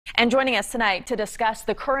And joining us tonight to discuss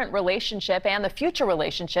the current relationship and the future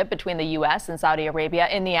relationship between the U.S. and Saudi Arabia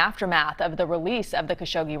in the aftermath of the release of the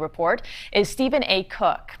Khashoggi report is Stephen A.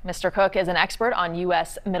 Cook. Mr. Cook is an expert on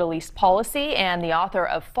U.S. Middle East policy and the author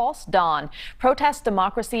of False Dawn: Protest,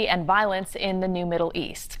 Democracy, and Violence in the New Middle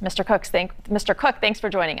East. Mr. Cook, thanks for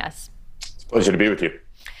joining us. It's a pleasure to be with you.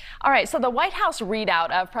 All right, so the White House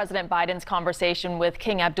readout of President Biden's conversation with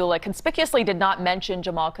King Abdullah conspicuously did not mention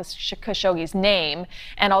Jamal Khashoggi's name.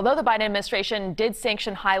 And although the Biden administration did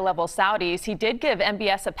sanction high-level Saudis, he did give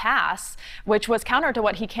MBS a pass, which was counter to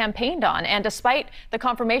what he campaigned on. And despite the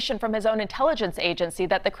confirmation from his own intelligence agency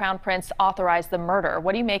that the Crown Prince authorized the murder,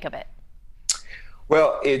 what do you make of it?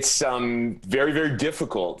 Well, it's very, very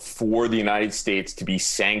difficult for the United States to be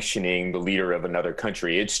sanctioning the leader of another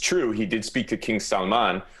country. It's true, he did speak to King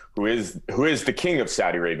Salman, who is the king of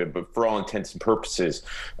Saudi Arabia, but for all intents and purposes,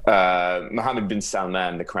 Mohammed bin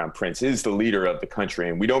Salman, the Crown Prince, is the leader of the country,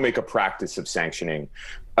 and we don't make a practice of sanctioning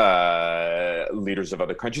leaders of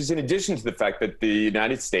other countries, in addition to the fact that the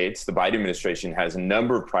United States, the Biden administration, has a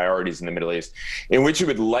number of priorities in the Middle East in which it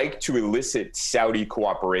would like to elicit Saudi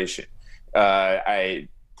cooperation. I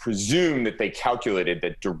presume that they calculated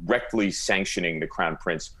that directly sanctioning the Crown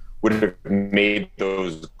Prince would have made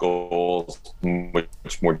those goals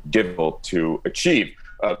much more difficult to achieve.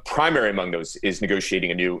 Primary among those is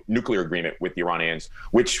negotiating a new nuclear agreement with the Iranians,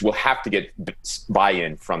 which will have to get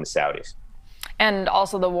buy-in from the Saudis. And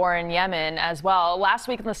also the war in Yemen as well. Last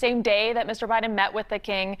week, on the same day that Mr. Biden met with the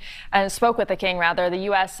king and spoke with the king, the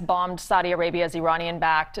U.S. bombed Saudi Arabia's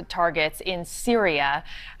Iranian-backed targets in Syria.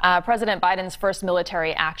 President Biden's first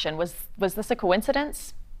military action. Was this a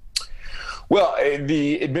coincidence? Well,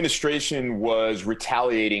 the administration was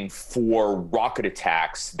retaliating for rocket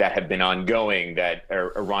attacks that have been ongoing, that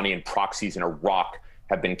Iranian proxies in Iraq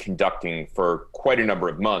have been conducting for quite a number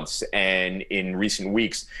of months. And in recent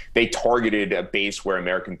weeks, they targeted a base where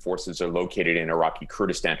American forces are located in Iraqi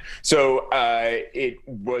Kurdistan. So it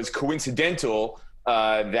was coincidental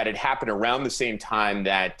that it happened around the same time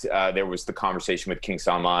that there was the conversation with King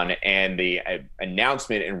Salman and the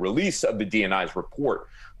announcement and release of the DNI's report.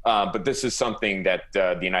 But this is something that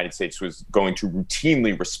the United States was going to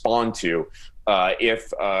routinely respond to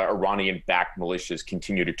if Iranian-backed militias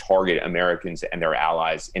continue to target Americans and their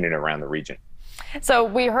allies in and around the region. So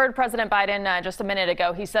we heard President Biden just a minute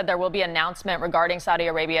ago. He said there will be an announcement regarding Saudi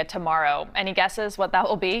Arabia tomorrow. Any guesses what that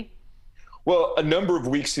will be? Well, a number of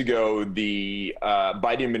weeks ago, the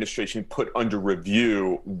Biden administration put under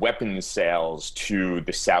review weapons sales to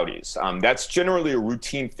the Saudis. That's generally a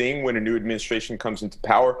routine thing when a new administration comes into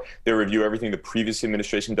power. They review everything the previous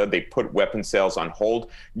administration did. They put weapons sales on hold.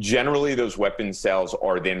 Generally, those weapons sales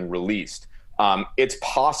are then released. It's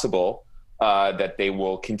possible that they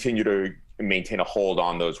will continue to maintain a hold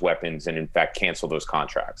on those weapons and, in fact, cancel those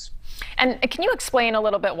contracts. And can you explain a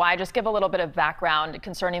little bit why? Just give a little bit of background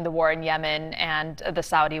concerning the war in Yemen and the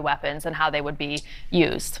Saudi weapons and how they would be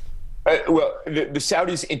used. Well, the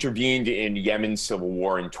Saudis intervened in Yemen's civil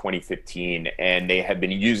war in 2015, and they have been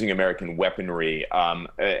using American weaponry,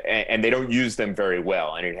 and they don't use them very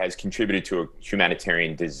well, and it has contributed to a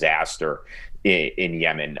humanitarian disaster in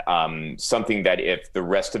Yemen, something that if the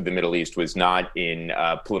rest of the Middle East was not in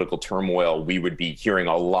political turmoil, we would be hearing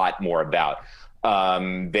a lot more about.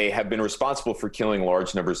 They have been responsible for killing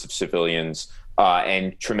large numbers of civilians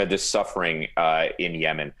and tremendous suffering in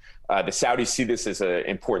Yemen. The Saudis see this as an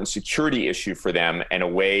important security issue for them and a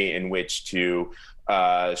way in which to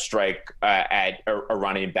strike at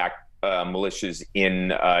Iranian-backed militias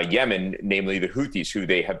in Yemen, namely the Houthis, who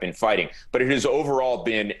they have been fighting. But it has overall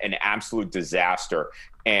been an absolute disaster.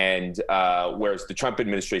 And whereas the Trump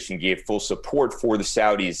administration gave full support for the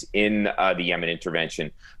Saudis in the Yemen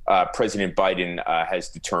intervention, President Biden has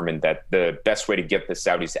determined that the best way to get the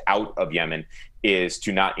Saudis out of Yemen is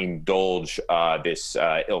to not indulge this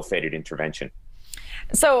ill-fated intervention.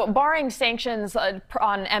 So barring sanctions on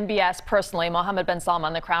MBS personally, Mohammed bin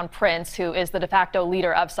Salman, the Crown Prince, who is the de facto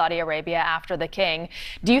leader of Saudi Arabia after the king,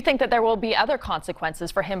 do you think that there will be other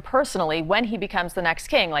consequences for him personally when he becomes the next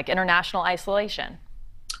king, like international isolation?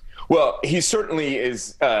 Well, he certainly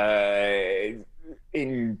is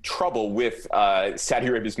in trouble with Saudi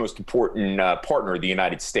Arabia's most important partner, the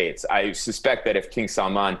United States. I suspect that if King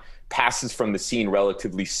Salman passes from the scene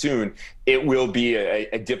relatively soon, it will be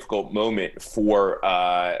a difficult moment for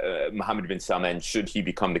Mohammed bin Salman should he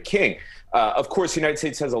become the king. Of course, the United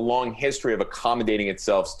States has a long history of accommodating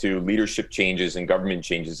itself to leadership changes and government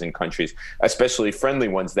changes in countries, especially friendly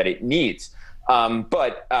ones that it needs.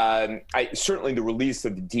 But certainly the release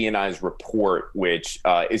of the DNI's report, which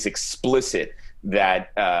is explicit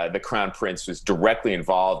that the Crown Prince was directly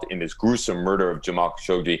involved in this gruesome murder of Jamal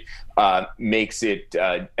Khashoggi makes it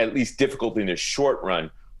at least difficult in the short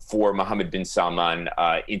run for Mohammed bin Salman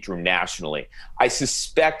internationally. I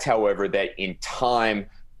suspect, however, that in time,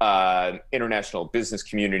 international business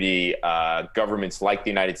community, governments like the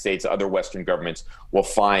United States, other Western governments will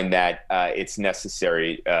find that it's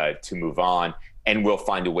necessary to move on, and will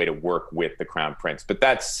find a way to work with the Crown Prince. But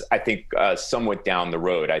that's, I think, somewhat down the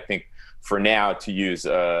road. I think for now, to use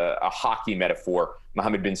a hockey metaphor,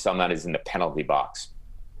 Mohammed bin Salman is in the penalty box.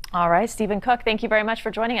 All right, Stephen Cook, thank you very much for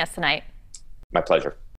joining us tonight. My pleasure.